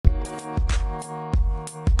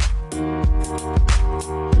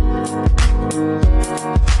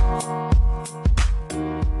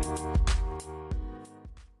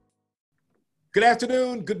Good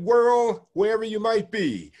afternoon, good world, wherever you might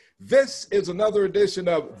be. This is another edition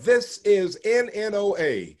of This is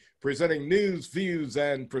NNOA, presenting news, views,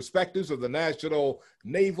 and perspectives of the National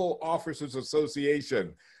Naval Officers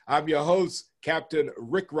Association. I'm your host, Captain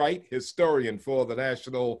Rick Wright, historian for the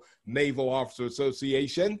National Naval Officers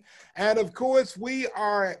Association. And of course, we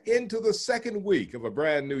are into the second week of a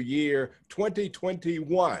brand new year,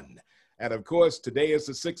 2021. And of course, today is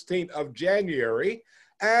the 16th of January.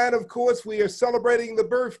 And of course, we are celebrating the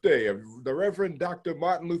birthday of the Reverend Dr.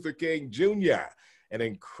 Martin Luther King Jr., an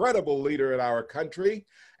incredible leader in our country.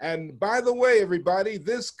 And by the way, everybody,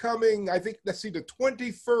 this coming, the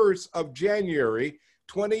 21st of January,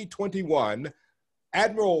 2021,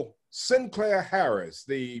 Admiral Sinclair Harris,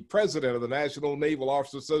 the president of the National Naval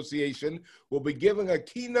Officers Association, will be giving a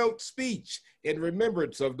keynote speech in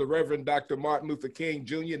remembrance of the Reverend Dr. Martin Luther King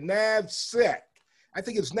Jr., NAVSEC. I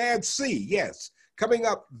think it's NAVSEC, yes. Coming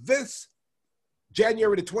up this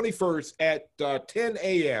January the 21st at 10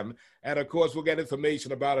 a.m. And of course, we'll get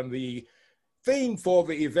information about it. The theme for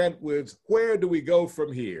the event was, where do we go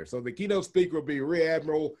from here? So the keynote speaker will be Rear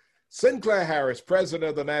Admiral Sinclair Harris,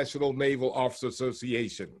 president of the National Naval Officers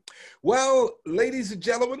Association. Well, ladies and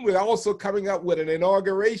gentlemen, we're also coming up with an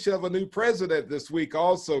inauguration of a new president this week,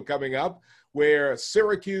 also coming up, where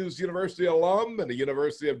Syracuse University alum and the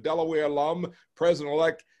University of Delaware alum,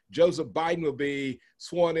 President-elect Joseph Biden, will be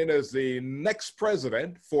sworn in as the next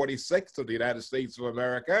president, 46th of the United States of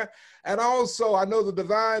America. And also, I know the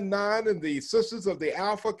Divine Nine and the Sisters of the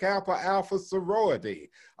Alpha Kappa Alpha sorority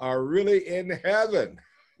are really in heaven.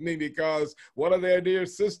 I mean, because one of their dear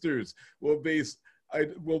sisters will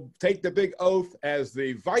take the big oath as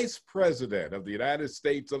the Vice President of the United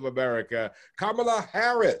States of America, Kamala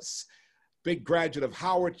Harris, big graduate of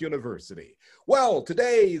Howard University. Well,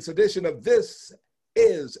 today's edition of This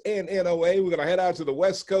is NNOA. We're going to head out to the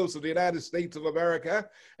West Coast of the United States of America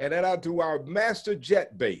and head out to our master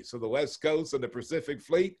jet base of the West Coast of the Pacific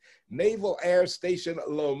Fleet, Naval Air Station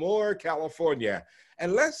Lemoore, California.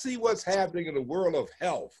 And let's see what's happening in the world of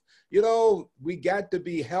health. You know, we got to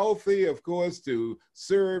be healthy, of course, to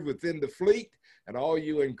serve within the fleet. And all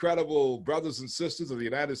you incredible brothers and sisters of the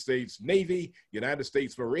United States Navy, United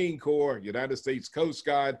States Marine Corps, United States Coast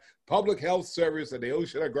Guard, Public Health Service, and the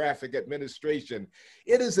Oceanographic Administration.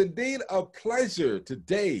 It is indeed a pleasure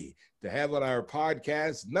today to have on our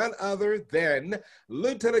podcast none other than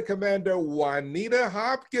Lieutenant Commander Juanita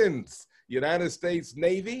Hopkins, United States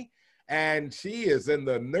Navy, and she is in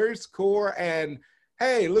the Nurse Corps. And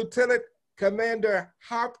hey, Lieutenant Commander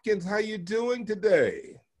Hopkins, how you doing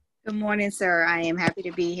today? Good morning, sir. I am happy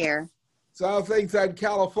to be here. So how things out in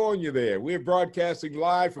California there? We're broadcasting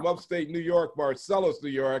live from upstate New York, Marcellus,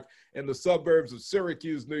 New York, in the suburbs of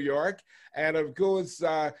Syracuse, New York. And of course,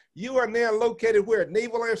 you are now located where?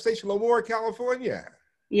 Naval Air Station Lemoore, California?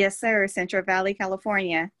 Yes, sir. Central Valley,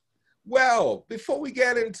 California. Well, before we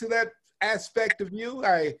get into that aspect of you,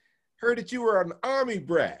 I heard that you were an Army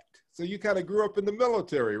brat. So you kind of grew up in the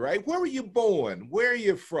military, right? Where were you born? Where are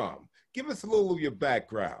you from? Give us a little of your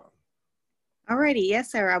background. Alrighty,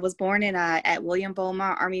 yes, sir. I was born at William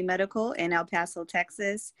Beaumont Army Medical in El Paso,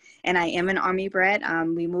 Texas, and I am an Army brat.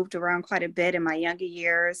 We moved around quite a bit in my younger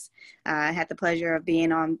years. I had the pleasure of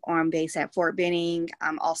being on base at Fort Benning,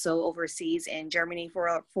 also overseas in Germany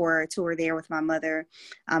for a tour there with my mother,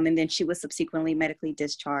 and then she was subsequently medically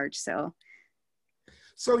discharged.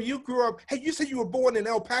 So you grew up, hey, you said you were born in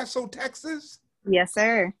El Paso, Texas? Yes,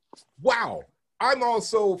 sir. Wow. I'm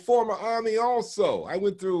also former Army also. I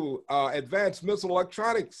went through advanced missile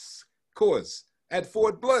electronics course at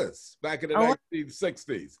Fort Bliss back in the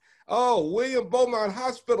 1960s. Oh, William Beaumont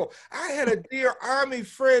Hospital. I had a dear Army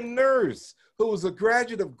friend nurse who was a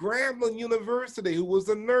graduate of Grambling University, who was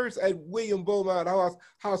a nurse at William Beaumont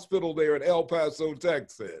Hospital there in El Paso,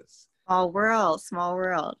 Texas. Small world, small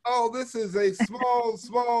world. Oh, this is a small,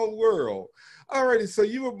 small world. Alrighty, so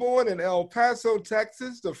you were born in El Paso,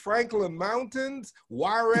 Texas, the Franklin Mountains,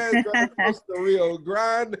 Juarez, right across the Rio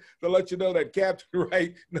Grande, to let you know that Captain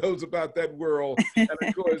Wright knows about that world. And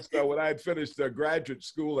of course, when I had finished graduate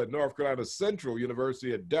school at North Carolina Central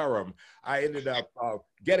University at Durham, I ended up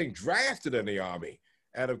getting drafted in the Army.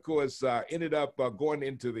 And of course, ended up going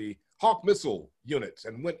into the Hawk missile units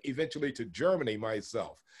and went eventually to Germany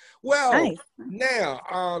myself. Well, nice. Now,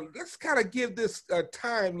 let's kind of give this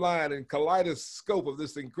timeline and kaleidoscope of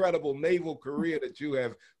this incredible naval career that you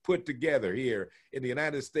have put together here in the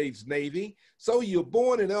United States Navy. So you're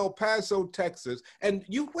born in El Paso, Texas, and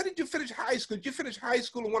where did you finish high school? Did you finish high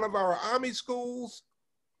school in one of our Army schools?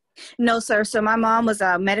 No, sir. So my mom was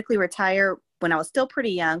medically retired when I was still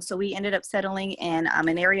pretty young. So we ended up settling in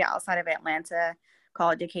an area outside of Atlanta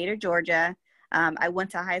called Decatur, Georgia. I went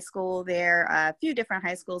to high school there, a few different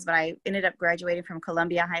high schools, but I ended up graduating from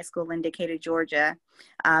Columbia High School in Decatur, Georgia.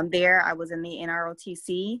 There, I was in the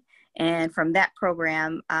NROTC. And from that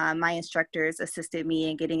program, my instructors assisted me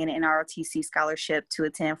in getting an NROTC scholarship to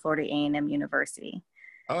attend Florida A&M University.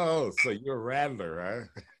 Oh, so you're a Rattler,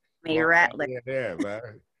 huh? May Rattler. Yeah,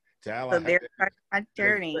 man. So there started my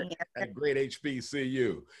journey. At a great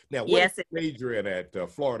HBCU. Now, what Yes, did you major in at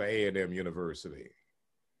Florida A&M University?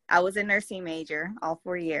 I was a nursing major all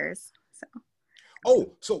 4 years. So.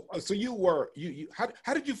 Oh, so you were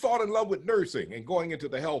how did you fall in love with nursing and going into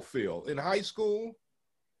the health field in high school?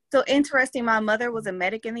 So interesting. My mother was a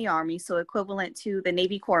medic in the Army, so equivalent to the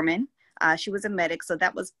Navy corpsman. She was a medic, so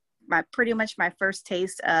that was pretty much my first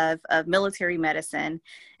taste of military medicine.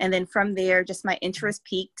 And then from there, just my interest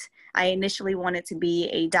peaked. I initially wanted to be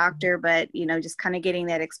a doctor, but, just kind of getting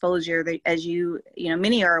that exposure that, as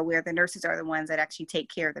many are aware, the nurses are the ones that actually take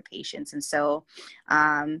care of the patients. And so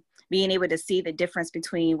being able to see the difference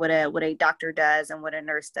between what a doctor does and what a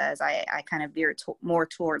nurse does, I kind of veered more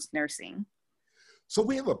towards nursing. So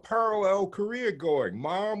we have a parallel career going.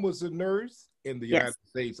 Mom was a nurse in the United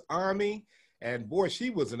States Army. And boy,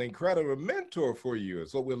 she was an incredible mentor for you,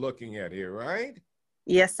 is what we're looking at here, right?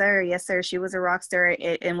 Yes, sir. Yes, sir. She was a rock star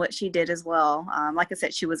in what she did as well. Like I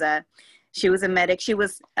said, she was a medic. She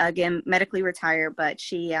was, again, medically retired, but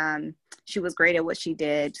she was great at what she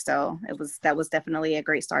did. So that was definitely a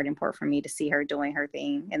great starting point for me to see her doing her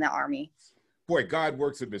thing in the Army. Boy, God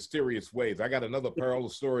works in mysterious ways. I got another parallel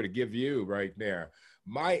story to give you right now.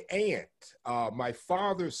 My aunt, my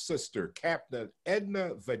father's sister, Captain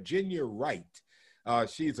Edna Virginia Wright,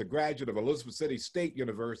 she's a graduate of Elizabeth City State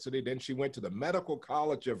University. Then she went to the Medical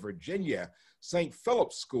College of Virginia, St.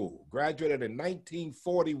 Philip's School, graduated in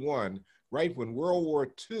 1941, right when World War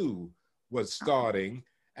II was starting.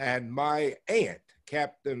 And my aunt,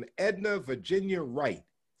 Captain Edna Virginia Wright,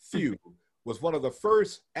 Few, was one of the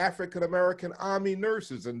first African-American Army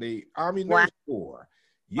nurses in the Army Nurse Corps.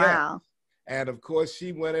 Yeah. Wow. And of course,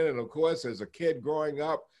 she went in, and of course, as a kid growing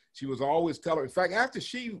up, she was always telling. In fact, after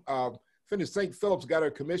she finished St. Philip's, got her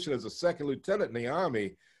commission as a second lieutenant in the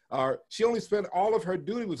Army, she only spent all of her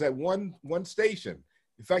duty was at one station.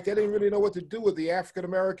 In fact, they didn't really know what to do with the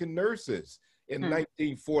African-American nurses in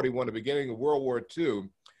 1941, the beginning of World War II.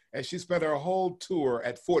 And she spent her whole tour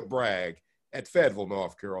at Fort Bragg at Fayetteville,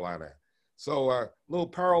 North Carolina. So a little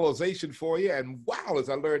parallelization for you. And wow, as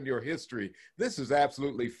I learned your history, this is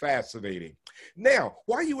absolutely fascinating. Now,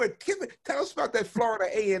 while you were, tell us about that Florida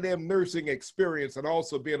A&M nursing experience and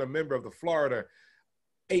also being a member of the Florida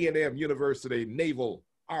A&M University Naval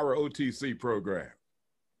ROTC program.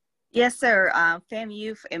 Yes, sir.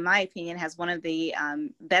 FAMU, in my opinion, has one of the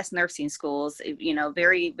best nursing schools,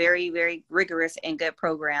 very, very, very rigorous and good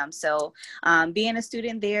program. So being a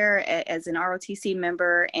student there as an ROTC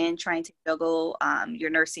member and trying to juggle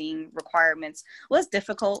your nursing requirements was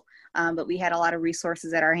difficult, but we had a lot of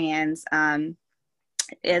resources at our hands.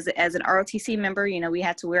 As an ROTC member, we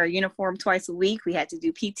had to wear a uniform twice a week. We had to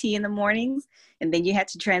do PT in the mornings, and then you had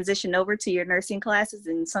to transition over to your nursing classes.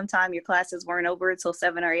 And sometimes your classes weren't over until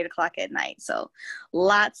 7 or 8 o'clock at night. So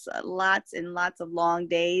lots and lots of long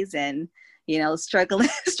days, and struggling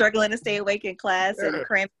to stay awake in class and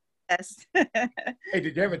cram tests. Hey,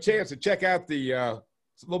 did you have a chance to check out the a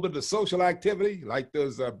little bit of the social activity, like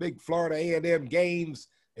those big Florida A&M games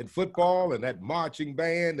in football and that marching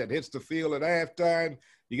band that hits the field at halftime?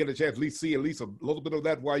 You get a chance to see at least a little bit of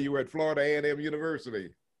that while you were at Florida A&M University.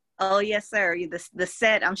 Oh, yes, sir. The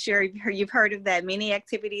set, I'm sure you've heard of that. Many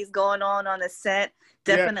activities going on the set.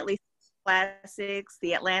 Definitely classics,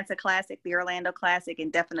 the Atlanta Classic, the Orlando Classic,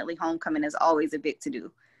 and definitely homecoming is always a big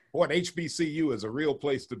to-do. Boy, an HBCU is a real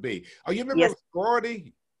place to be. Are you a member of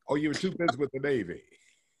sorority, or you were too busy with the Navy?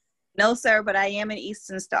 No, sir, but I am an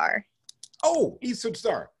Eastern Star. Oh, Eastern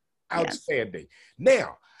Star. Outstanding. Yes.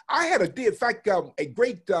 Now, I had in fact, a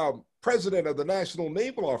great president of the National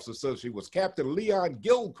Naval Officers Association was Captain Leon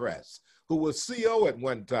Gilchrist, who was CO at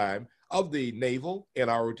one time of the Naval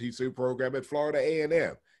NROTC program at Florida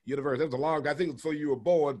A&M University. It was a long, I think it was before you were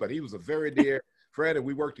born, but he was a very dear friend, and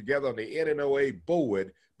we worked together on the NNOA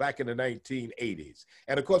Board back in the 1980s.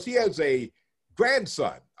 And of course, he has a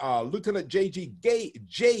grandson, Lieutenant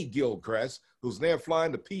J. Gilchrist, who's now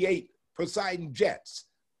flying the P-8 Poseidon jets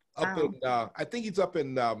up in I think he's up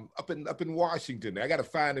in Washington. I got to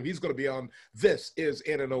find him. He's going to be on This Is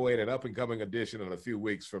NNOA, an up and coming edition in a few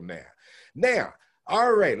weeks from now. Now,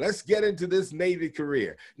 all right, let's get into this Navy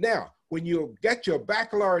career. Now, when you get your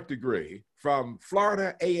baccalaureate degree from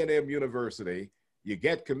Florida A&M University, you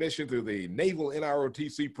get commissioned through the Naval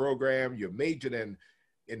NROTC program. You're majored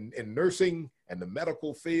in nursing and the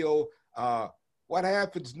medical field. What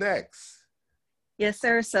happens next? Yes,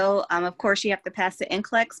 sir. So, of course, you have to pass the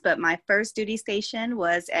NCLEX, but my first duty station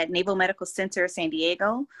was at Naval Medical Center, San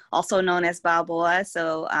Diego, also known as Balboa.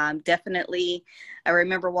 So, definitely, I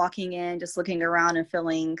remember walking in, just looking around and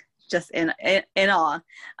feeling just in awe.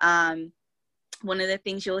 One of the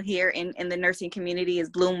things you'll hear in the nursing community is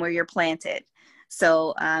bloom where you're planted.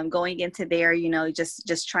 So going into there, you know,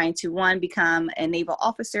 just trying to, one, become a naval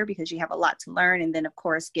officer because you have a lot to learn, and then of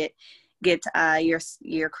course get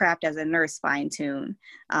your craft as a nurse fine-tuned.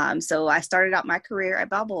 So I started out my career at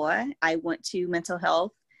Balboa. I went to mental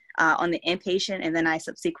health on the inpatient, and then I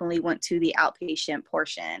subsequently went to the outpatient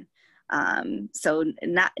portion. So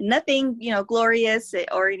nothing, you know, glorious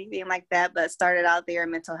or anything like that, but started out there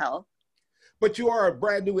in mental health. But you are a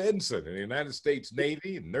brand new ensign in the United States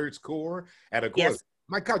Navy, Nurse Corps, and of course, Yes.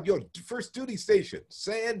 my God, your first duty station,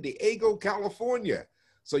 San Diego, California.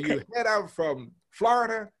 So you head out from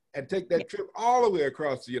Florida and take that trip all the way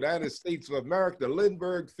across the United States of America to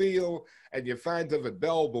Lindbergh Field, and you find them at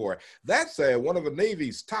Belvoir. That's one of the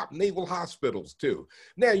Navy's top naval hospitals, too.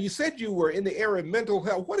 Now, you said you were in the area of mental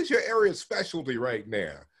health. What is your area of specialty right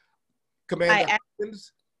now, Commander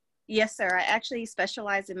Hopkins? Yes, sir. I actually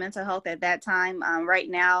specialized in mental health at that time. Right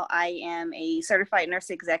now, I am a certified nurse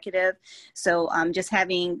executive. So just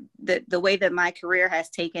having the way that my career has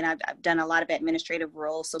taken, I've done a lot of administrative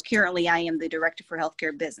roles. So currently, I am the director for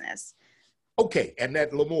healthcare business. Okay, and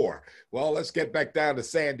at Lemoore. Well, let's get back down to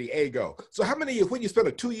San Diego. So how many, when you spent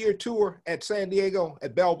a 2-year tour at San Diego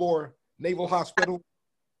at Belvoir Naval Hospital?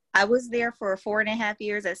 I was there for 4.5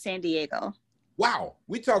 years at San Diego. Wow,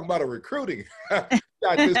 we talking about a recruiting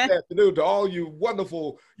shot this afternoon to all you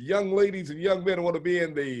wonderful young ladies and young men who want to be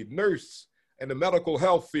in the nurse and the medical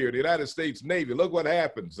health field, the United States Navy. Look what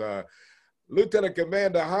happens. Lieutenant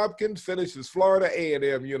Commander Hopkins finishes Florida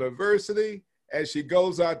A&M University as she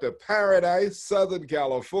goes out to Paradise, Southern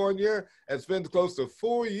California, and spends close to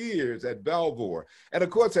 4 years at Belvoir. And of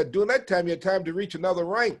course, during that time, you had time to reach another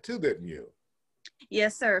rank too, didn't you?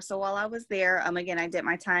 Yes, sir. So while I was there, again, I did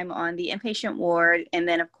my time on the inpatient ward. And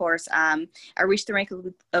then, of course, I reached the rank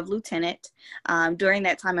of lieutenant. During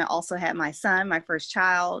that time, I also had my son, my first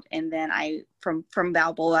child. And then from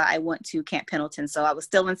Balboa, I went to Camp Pendleton. So I was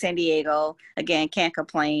still in San Diego. Again, can't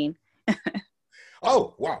complain.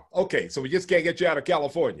 Oh, wow. Okay. So we just can't get you out of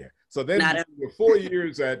California. So then you were 4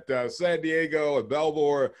 years at San Diego at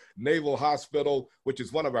Belvoir Naval Hospital, which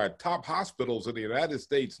is one of our top hospitals in the United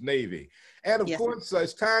States Navy. And of course,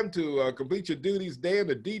 it's time to complete your duties. Dan,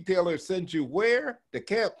 the detailer, sends you where? To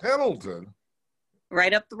Camp Pendleton.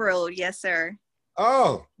 Right up the road. Yes, sir.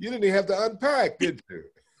 Oh, you didn't even have to unpack, did you?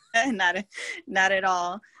 Not at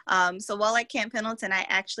all. So while at Camp Pendleton, I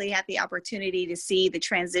actually had the opportunity to see the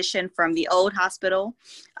transition from the old hospital,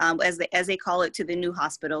 as they call it, to the new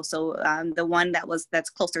hospital. So the one that's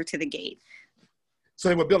closer to the gate. So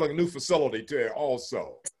they were building a new facility there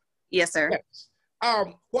also. Yes, sir. Yes.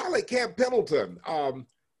 While at Camp Pendleton,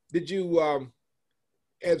 did you,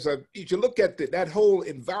 as you look at that whole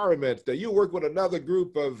environment, you work with another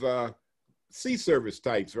group of sea service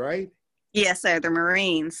types, right? Yes, sir. The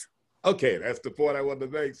Marines. Okay, that's the point I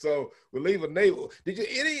wanted to make. So we're leaving naval. Did you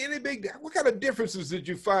any big? What kind of differences did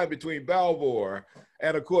you find between Belvoir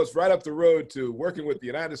and, of course, right up the road to working with the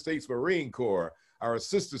United States Marine Corps, our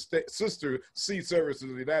sister sea services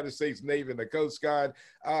of the United States Navy and the Coast Guard?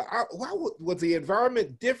 Was the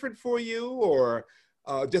environment different for you, or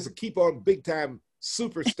just a keep on big time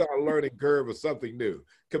superstar learning curve or something new,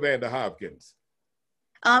 Commander Hopkins?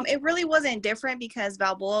 It really wasn't different because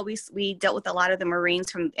Balboa, we dealt with a lot of the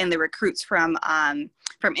Marines and the recruits from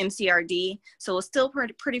MCRD. So I was still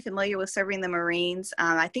pretty familiar with serving the Marines.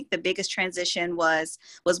 I think the biggest transition was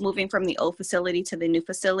moving from the old facility to the new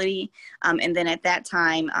facility. And then at that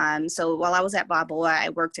time, so while I was at Balboa, I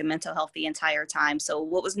worked in mental health the entire time. So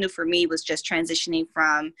what was new for me was just transitioning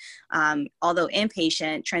from, although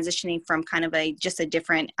inpatient, transitioning from kind of just a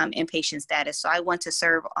different inpatient status. So I went to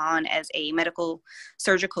serve on as a medical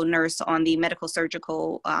surgical nurse on the medical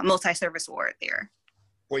surgical multi-service ward there.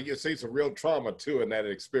 Well, you see some real trauma too in that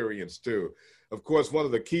experience too. Of course, one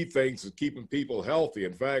of the key things is keeping people healthy.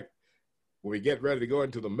 In fact, when we get ready to go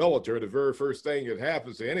into the military, the very first thing that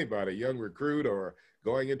happens to anybody, young recruit or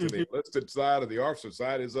going into the enlisted side or the officer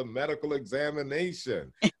side, is a medical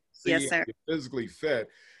examination. Yes, sir. You're physically fit.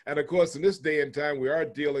 And of course, in this day and time, we are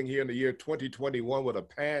dealing here in the year 2021 with a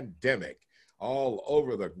pandemic all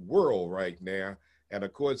over the world right now. And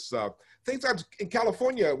of course, things like in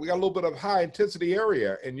California, we got a little bit of high intensity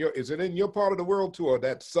area. And is it in your part of the world too, or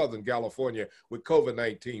that Southern California with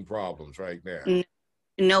COVID-19 problems right now?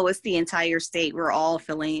 No, it's the entire state. We're all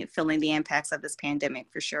feeling the impacts of this pandemic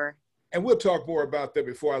for sure. And we'll talk more about that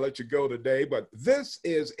before I let you go today. But this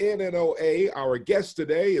is NNOA. Our guest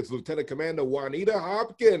today is Lieutenant Commander Juanita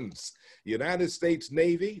Hopkins, United States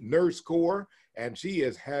Navy Nurse Corps. And she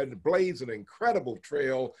has had blazed an incredible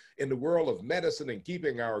trail in the world of medicine and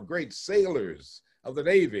keeping our great sailors of the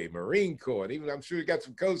Navy, Marine Corps, and even I'm sure you got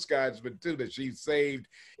some Coast Guardsmen too that she's saved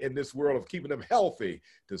in this world of keeping them healthy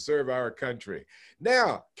to serve our country.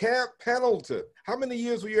 Now, Camp Pendleton. How many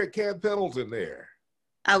years were you at Camp Pendleton there?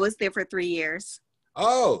 I was there for 3 years.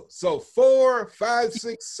 Oh, so 4, 5,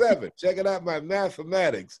 6, 7. Checking out my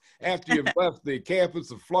mathematics after you've left the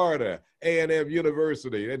campus of Florida, A&M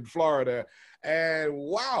University in Florida. And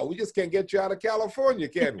wow, we just can't get you out of California,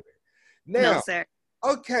 can we? Now, No, sir.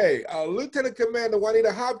 Okay, Lieutenant Commander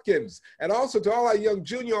Juanita Hopkins, and also to all our young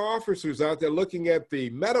junior officers out there looking at the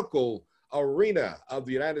medical arena of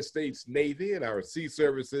the United States Navy and our sea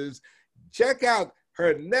services, check out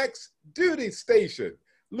her next duty station,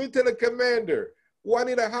 Lieutenant Commander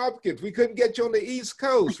Juanita Hopkins. We couldn't get you on the East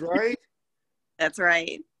Coast, right? That's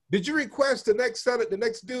right. Did you request the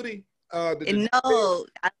next duty? No,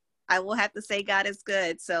 I will have to say God is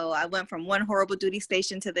good. So I went from one horrible duty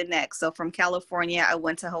station to the next. So from California, I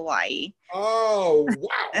went to Hawaii. Oh,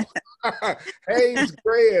 wow. Hayes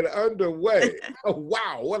Grand underway. Oh,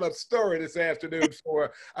 wow. What a story this afternoon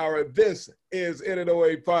for our This Is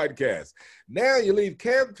NNOA podcast. Now you leave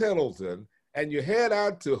Camp Pendleton and you head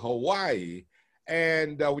out to Hawaii.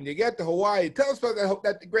 And when you get to Hawaii, tell us about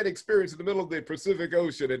that great experience in the middle of the Pacific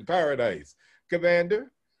Ocean in paradise.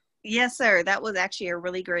 Commander? Yes, sir. That was actually a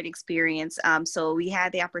really great experience. So we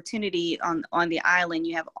had the opportunity on the island.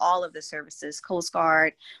 You have all of the services: Coast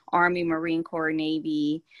Guard, Army, Marine Corps,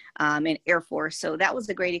 Navy, and Air Force. So that was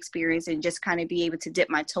a great experience, and just kind of be able to dip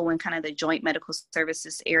my toe in kind of the joint medical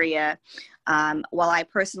services area. While I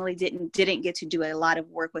personally didn't get to do a lot of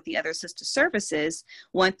work with the other sister services,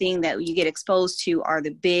 one thing that you get exposed to are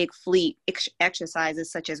the big fleet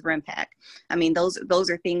exercises such as RIMPAC. I mean, those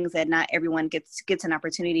are things that not everyone gets an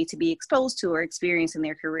opportunity to be exposed to or experience in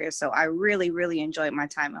their career. So I really, really enjoyed my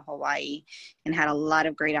time in Hawaii and had a lot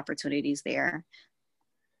of great opportunities there.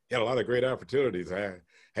 Yeah, a lot of great opportunities. Huh?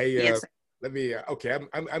 Hey, yes, let me. Okay,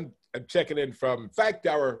 I'm checking in from. In fact,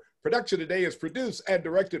 our production today is produced and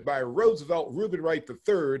directed by Roosevelt Rubin Wright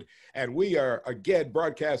III, and we are again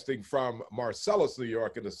broadcasting from Marcellus, New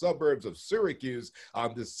York, in the suburbs of Syracuse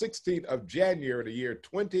on the 16th of January, the year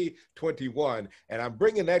 2021. And I'm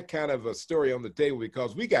bringing that kind of a story on the table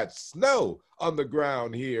because we got snow on the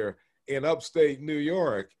ground here in upstate New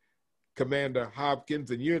York, Commander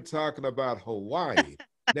Hopkins, and you're talking about Hawaii.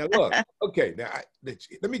 Now, look, okay, now,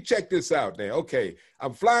 let me check this out now. Okay,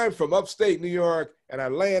 I'm flying from upstate New York, and I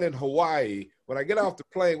land in Hawaii. When I get off the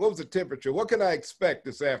plane, what was the temperature? What can I expect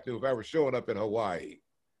this afternoon if I were showing up in Hawaii?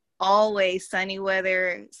 Always sunny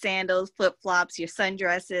weather, sandals, flip-flops, your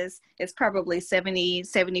sundresses. It's probably 70,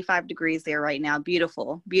 75 degrees there right now.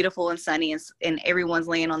 Beautiful, beautiful and sunny, and everyone's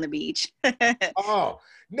laying on the beach. Oh,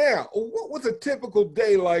 now, what was a typical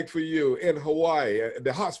day like for you in Hawaii, at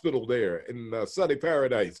the hospital there in sunny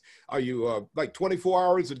paradise? Are you like 24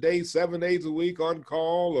 hours a day, 7 days a week on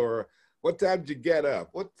call, or what time did you get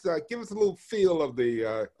up? Give us a little feel of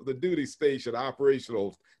the duty station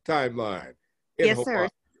operational timeline in Yes, Hawaii. sir.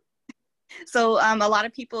 So a lot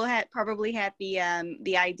of people probably had the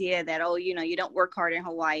idea that, oh, you don't work hard in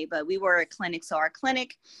Hawaii, but we were a clinic. So our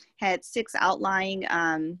clinic had 6 outlying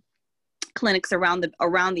clinics around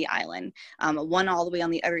the island, one all the way on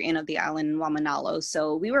the other end of the island in Waimanalo.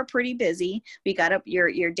 So we were pretty busy. We got up,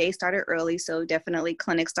 your day started early, so definitely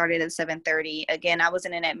clinic started at 7:30. Again, I was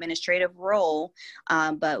in an administrative role,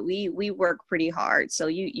 but we work pretty hard. So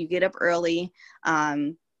you get up early.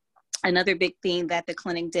 Another big thing that the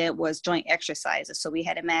clinic did was joint exercises. So we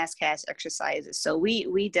had a mass cast exercises. So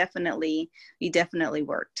we definitely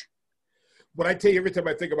worked. When I tell you, every time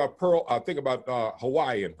I think about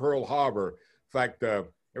Hawaii and Pearl Harbor. In fact,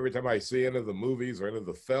 every time I see any of the movies or any of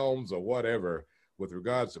the films or whatever with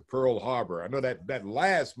regards to Pearl Harbor, I know that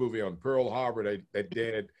last movie on Pearl Harbor they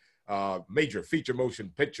did, major feature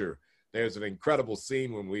motion picture. There's an incredible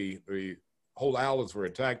scene when the whole islands were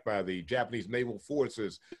attacked by the Japanese naval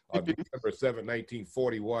forces on December 7,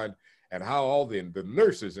 1941, and how all the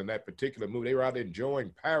nurses in that particular movie, they were out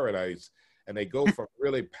enjoying paradise, and they go from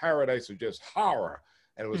really paradise to just horror.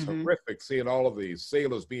 And it was horrific seeing all of these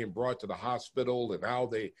sailors being brought to the hospital and how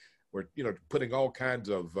they were, putting all kinds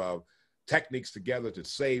of techniques together to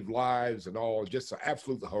save lives and all, just an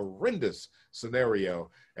absolutely horrendous scenario.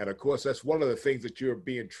 And of course, that's one of the things that you're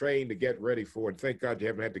being trained to get ready for. And thank God you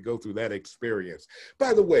haven't had to go through that experience.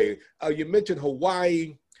 By the way, you mentioned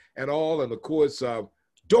Hawaii and all, and of course,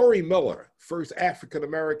 Dory Miller, first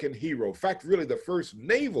African-American hero, in fact, really the first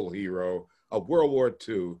naval hero of World War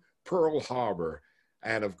II, Pearl Harbor,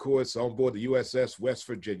 and of course, on board the USS West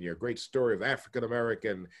Virginia, a great story of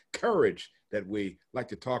African-American courage that we like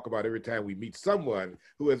to talk about every time we meet someone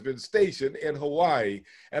who has been stationed in Hawaii.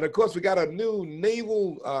 And of course, we got a new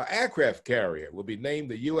naval aircraft carrier. Will be named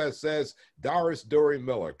the USS Doris Dory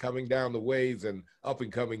Miller, coming down the waves in up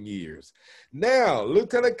and coming years. Now,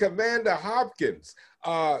 Lieutenant Commander Hopkins,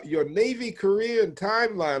 your Navy career and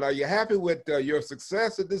timeline, are you happy with your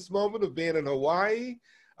success at this moment of being in Hawaii?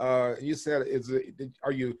 You said,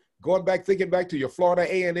 are you going back, thinking back to your Florida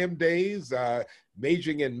A&M days,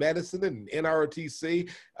 majoring in medicine and NROTC?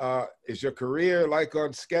 Is your career like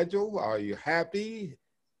on schedule? Are you happy?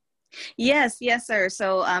 Yes, yes, sir.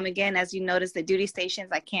 So again, as you notice, the duty stations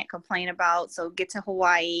I can't complain about. So get to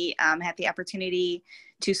Hawaii, had the opportunity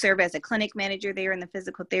to serve as a clinic manager there in the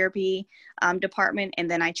physical therapy department. And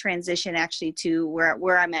then I transitioned actually to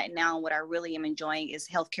where I'm at now. And what I really am enjoying is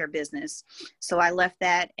healthcare business. So I left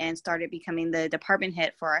that and started becoming the department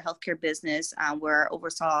head for our healthcare business, where I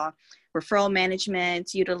oversaw referral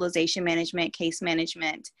management, utilization management, case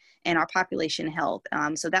management, and our population health.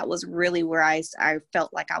 So that was really where I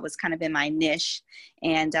felt like I was kind of in my niche.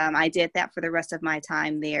 And I did that for the rest of my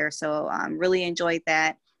time there. So really enjoyed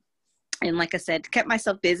that. And like I said, kept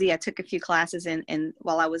myself busy. I took a few classes in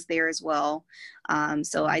while I was there as well.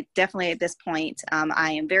 So I definitely at this point,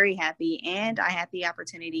 I am very happy. And I had the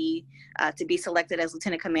opportunity to be selected as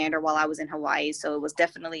Lieutenant Commander while I was in Hawaii. So it was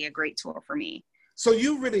definitely a great tour for me. So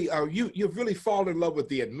you really, you've really fallen in love with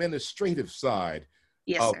the administrative side.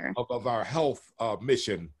 Yes, sir. Of our health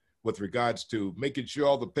mission with regards to making sure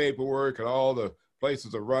all the paperwork and all the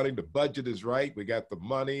places are running, the budget is right, we got the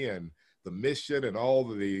money and the mission and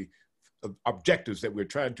all of the objectives that we're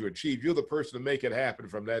trying to achieve. You're the person to make it happen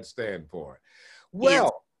from that standpoint. Well,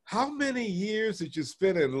 yes. How many years did you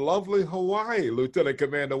spend in lovely Hawaii, Lieutenant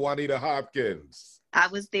Commander Juanita Hopkins? I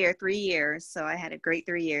was there 3 years, so I had a great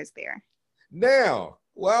 3 years there. Now,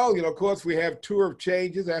 well, of course, we have tour of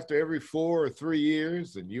changes after every 4 or 3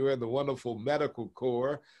 years, and you're in the wonderful medical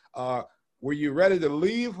corps. Were you ready to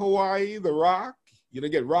leave Hawaii, the rock? You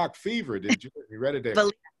didn't get rock fever, did you? You ready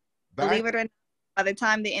to believe it or not, by the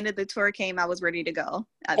time the end of the tour came, I was ready to go.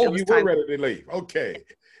 You were ready to leave. Okay.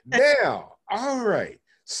 Now, all right.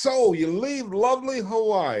 So you leave lovely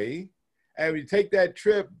Hawaii, and you take that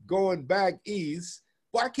trip going back east.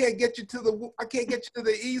 Well, I can't get you to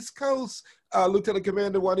the East Coast, Lieutenant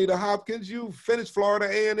Commander Juanita Hopkins. You finished Florida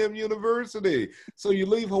A&M University. So you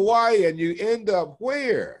leave Hawaii and you end up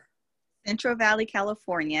where? Central Valley,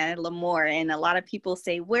 California, Lemoore. And a lot of people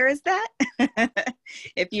say, where is that?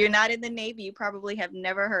 If you're not in the Navy, you probably have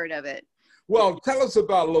never heard of it. Well, tell us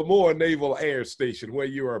about Lemoore Naval Air Station, where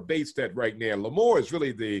you are based at right now. Lemoore is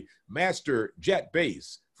really the master jet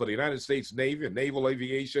base for the United States Navy and naval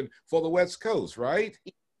aviation for the West Coast, right?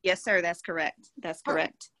 Yes, sir. That's correct. That's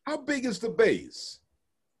correct. How big is the base?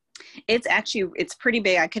 It's pretty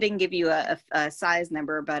big. I couldn't give you a size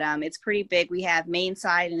number, but it's pretty big. We have main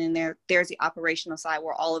side, and then there's the operational side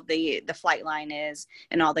where all of the flight line is,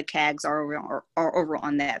 and all the CAGs are over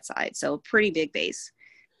on that side. So pretty big base.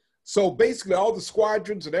 So basically, all the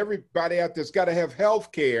squadrons and everybody out there's got to have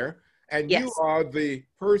health care, and yes. You are the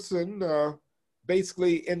person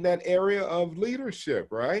basically in that area of leadership,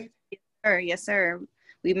 right? Yes, sir. Yes, sir.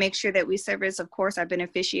 We make sure that we service, of course, our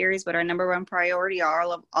beneficiaries, but our number one priority are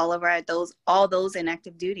all those in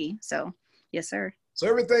active duty. So, yes, sir. So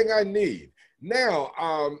everything I need. Now,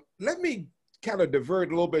 let me kind of divert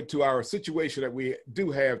a little bit to our situation that we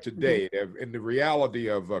do have today in the reality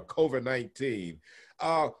of COVID-19.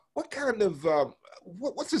 What kind of,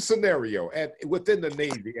 what's the scenario within the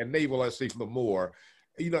Navy and Naval SC Lemoore,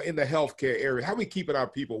 in the healthcare area? How are we keeping our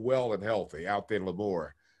people well and healthy out there in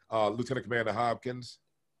Lemoore? Lieutenant Commander Hopkins?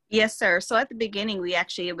 Yes, sir. So at the beginning,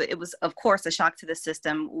 it was, of course, a shock to the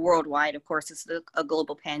system worldwide. Of course, it's a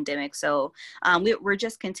global pandemic. So we're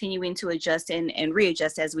just continuing to adjust and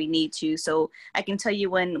readjust as we need to. So I can tell you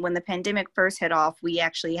when the pandemic first hit off, we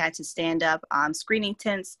actually had to stand up screening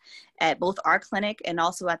tents at both our clinic and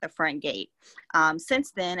also at the front gate.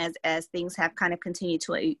 Since then, as things have kind of continued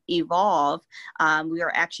to evolve, we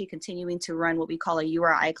are actually continuing to run what we call a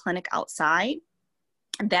URI clinic outside.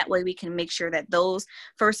 That way we can make sure that those,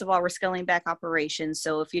 first of all, we're scaling back operations.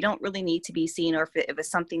 So if you don't really need to be seen, or if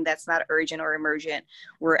it's something that's not urgent or emergent,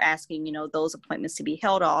 we're asking, those appointments to be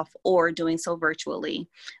held off or doing so virtually.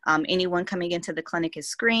 Anyone coming into the clinic is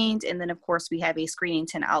screened. And then of course we have a screening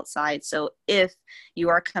tent outside. So if you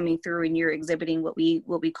are coming through and you're exhibiting what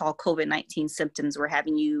we call COVID-19 symptoms, we're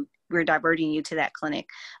having you we're diverting you to that clinic.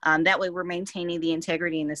 That way we're maintaining the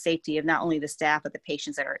integrity and the safety of not only the staff, but the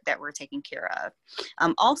patients that we're taking care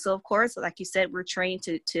of. Also, of course, like you said, we're trained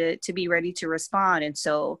to be ready to respond. And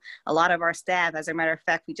so a lot of our staff, as a matter of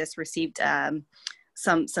fact, we just received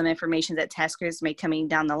some information that taskers may coming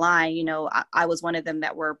down the line. You know, I was one of them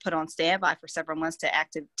that were put on standby for several months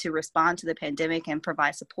to respond to the pandemic and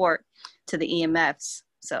provide support to the EMFs.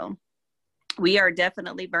 So we are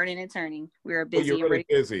definitely burning and turning. We are busy. Well, you're really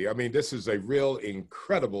busy. I mean, this is a real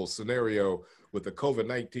incredible scenario with the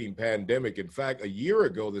COVID-19 pandemic. In fact, a year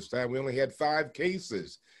ago this time, we only had 5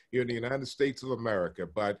 cases here in the United States of America.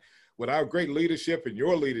 But with our great leadership and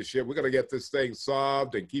your leadership, we're going to get this thing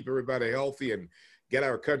solved and keep everybody healthy and get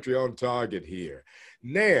our country on target here.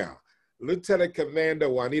 Now, Lieutenant Commander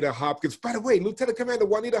Juanita Hopkins. By the way, Lieutenant Commander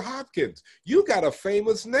Juanita Hopkins, you got a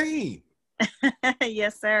famous name.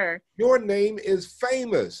 Yes, sir. Your name is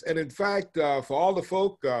famous. And in fact, for all the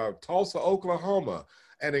folk, Tulsa, Oklahoma,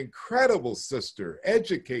 an incredible sister,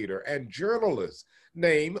 educator, and journalist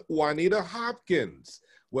named Juanita Hopkins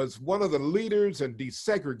was one of the leaders in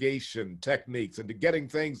desegregation techniques and to getting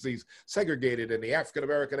things segregated in the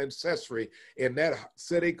African-American ancestry in that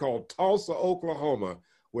city called Tulsa, Oklahoma,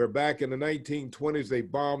 where back in the 1920s, they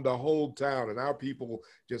bombed the whole town and our people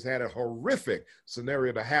just had a horrific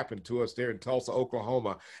scenario to happen to us there in Tulsa,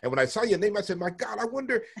 Oklahoma. And when I saw your name, I said, my God, I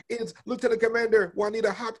wonder, is Lieutenant Commander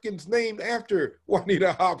Juanita Hopkins named after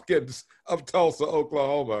Juanita Hopkins of Tulsa,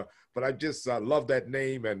 Oklahoma? But I just love that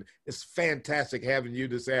name, and it's fantastic having you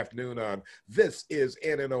this afternoon on This is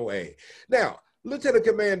NNOA. Now, Lieutenant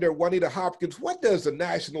Commander Juanita Hopkins, what does the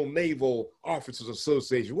National Naval Officers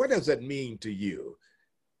Association, what does that mean to you?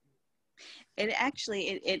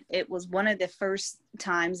 It was one of the first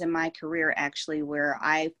times in my career actually where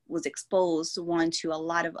I was exposed to a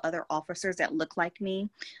lot of other officers that look like me,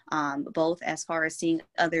 both as far as seeing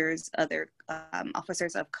other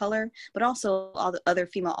officers of color, but also all the other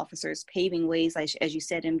female officers paving ways, as you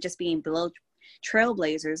said, and just being below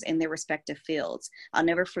trailblazers in their respective fields. I'll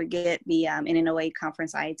never forget the NNOA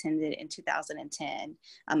conference I attended in 2010.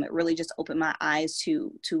 It really just opened my eyes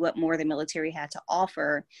to what more the military had to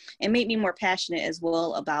offer and made me more passionate as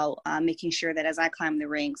well about making sure that as I climb the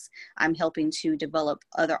ranks, I'm helping to develop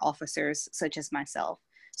other officers such as myself.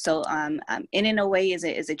 So NNOA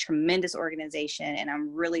is a tremendous organization, and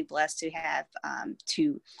I'm really blessed to have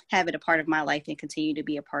it a part of my life and continue to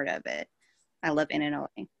be a part of it. I love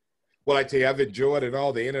NNOA. Well, I tell you, I've enjoyed in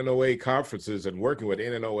all the NNOA conferences and working with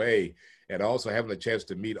NNOA and also having a chance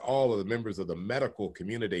to meet all of the members of the medical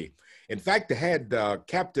community. In fact, I had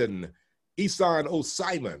Captain Isan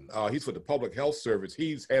O'Simon. He's with the Public Health Service.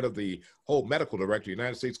 He's head of the whole medical director of the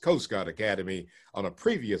United States Coast Guard Academy on a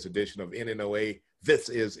previous edition of NNOA. This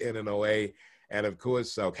is NNOA. And of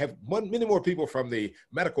course, many more people from the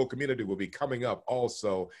medical community will be coming up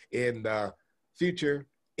also in future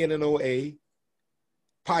NNOA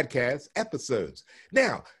podcast episodes.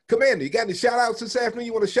 Now, Commander, you got any shout outs this afternoon?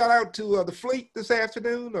 You want to shout out to the fleet this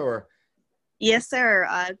afternoon or? Yes, sir.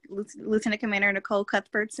 Lieutenant Commander Nicole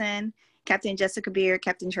Cuthbertson, Captain Jessica Beer,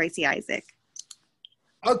 Captain Tracy Isaac.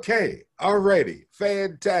 Okay. All righty.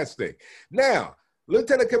 Fantastic. Now,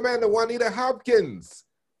 Lieutenant Commander Juanita Hopkins,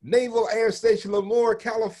 Naval Air Station Lemoore,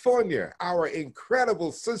 California, our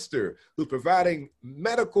incredible sister who's providing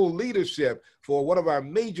medical leadership for one of our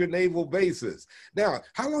major naval bases. Now,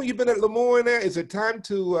 how long you been at Lemoore there? Is it time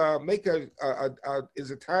to is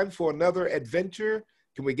it time for another adventure?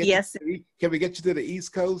 Can we get can we get you to the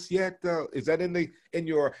East Coast yet? Is that in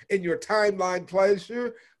your timeline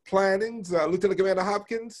plannings, Lieutenant Commander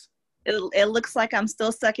Hopkins? It looks like I'm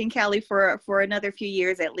still stuck in Cali for another few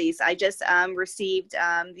years at least. I just received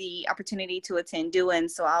the opportunity to attend DUIN,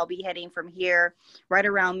 so I'll be heading from here right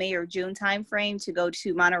around May or June timeframe to go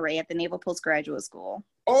to Monterey at the Naval Postgraduate School.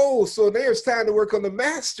 Oh, so there's time to work on the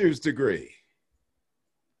master's degree.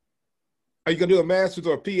 Are you going to do a master's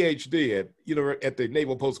or a PhD at the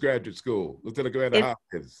Naval Postgraduate School, Lieutenant Commander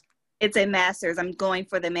Hopkins? It's a master's. I'm going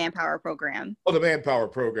for the manpower program. Oh, the manpower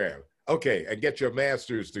program. Okay, and get your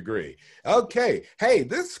master's degree. Okay, hey,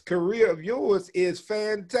 this career of yours is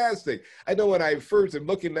fantastic. I know when I first am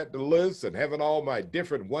looking at the list and having all my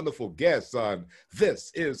different wonderful guests on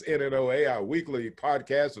This is NNOA, our weekly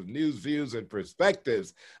podcast of news, views, and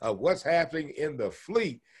perspectives of what's happening in the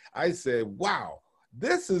fleet, I said, wow,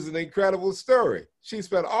 this is an incredible story. She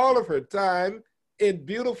spent all of her time in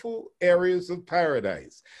beautiful areas of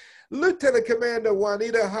paradise. Lieutenant Commander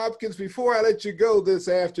Juanita Hopkins, before I let you go this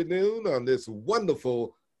afternoon on this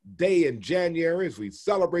wonderful day in January as we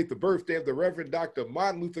celebrate the birthday of the Reverend Dr.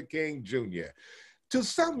 Martin Luther King Jr., To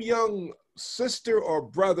some young sister or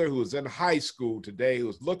brother who's in high school today,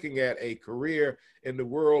 who's looking at a career in the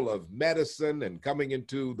world of medicine and coming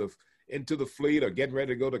into the fleet or getting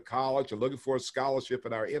ready to go to college or looking for a scholarship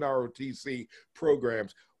in our NROTC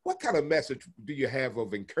programs, what kind of message do you have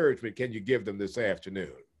of encouragement can you give them this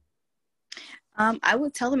afternoon? I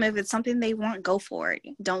would tell them if it's something they want, go for it.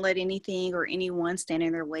 Don't let anything or anyone stand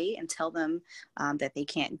in their way and tell them that they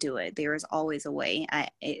can't do it. There is always a way. And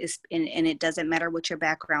it doesn't matter what your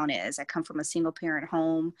background is. I come from a single parent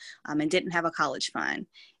home and didn't have a college fund.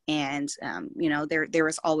 And, there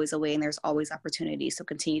is always a way and there's always opportunities. So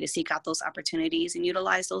continue to seek out those opportunities and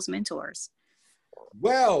utilize those mentors.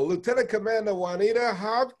 Well, Lieutenant Commander Juanita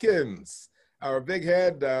Hopkins, our big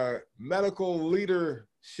head medical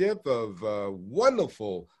leadership of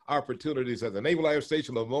wonderful opportunities at the Naval Air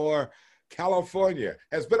Station Lemoore, California,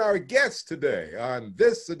 has been our guest today on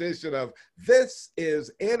this edition of This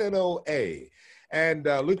is NNOA. And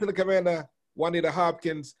Lieutenant Commander Juanita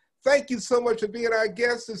Hopkins, thank you so much for being our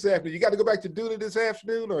guest this afternoon. You got to go back to duty this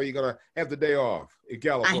afternoon, or are you going to have the day off in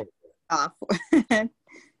California? Off.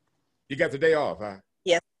 You got the day off, huh?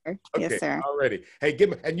 Yes, sir. Okay, yes, sir. Already. Hey, give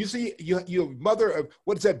me, and you see your mother of,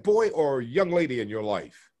 what is that, boy or young lady in your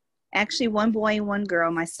life? Actually, one boy and one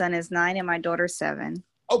girl. My son is 9 and my daughter's 7.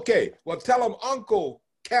 Okay, well, tell him Uncle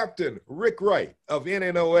Captain Rick Wright of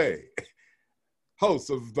NNOA, host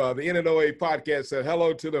of the NNOA podcast, said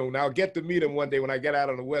hello to them. And I'll get to meet him one day when I get out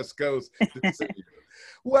on the West Coast to see you.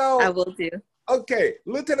 Well, I will do. Okay,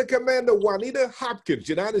 Lieutenant Commander Juanita Hopkins,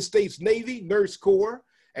 United States Navy Nurse Corps,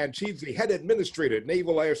 and she's the head administrator at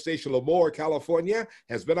Naval Air Station Lemoore, California,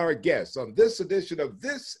 has been our guest on this edition of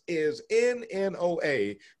This is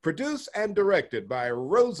NNOA, produced and directed by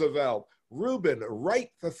Roosevelt Reuben Wright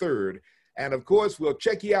III. And of course, we'll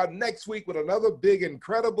check you out next week with another big,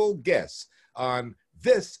 incredible guest on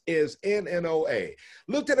This is NNOA.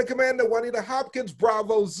 Lieutenant Commander Juanita Hopkins,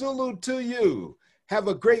 Bravo Zulu to you. Have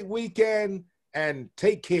a great weekend and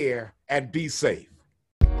take care and be safe.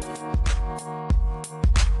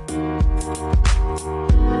 Thank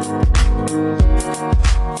you.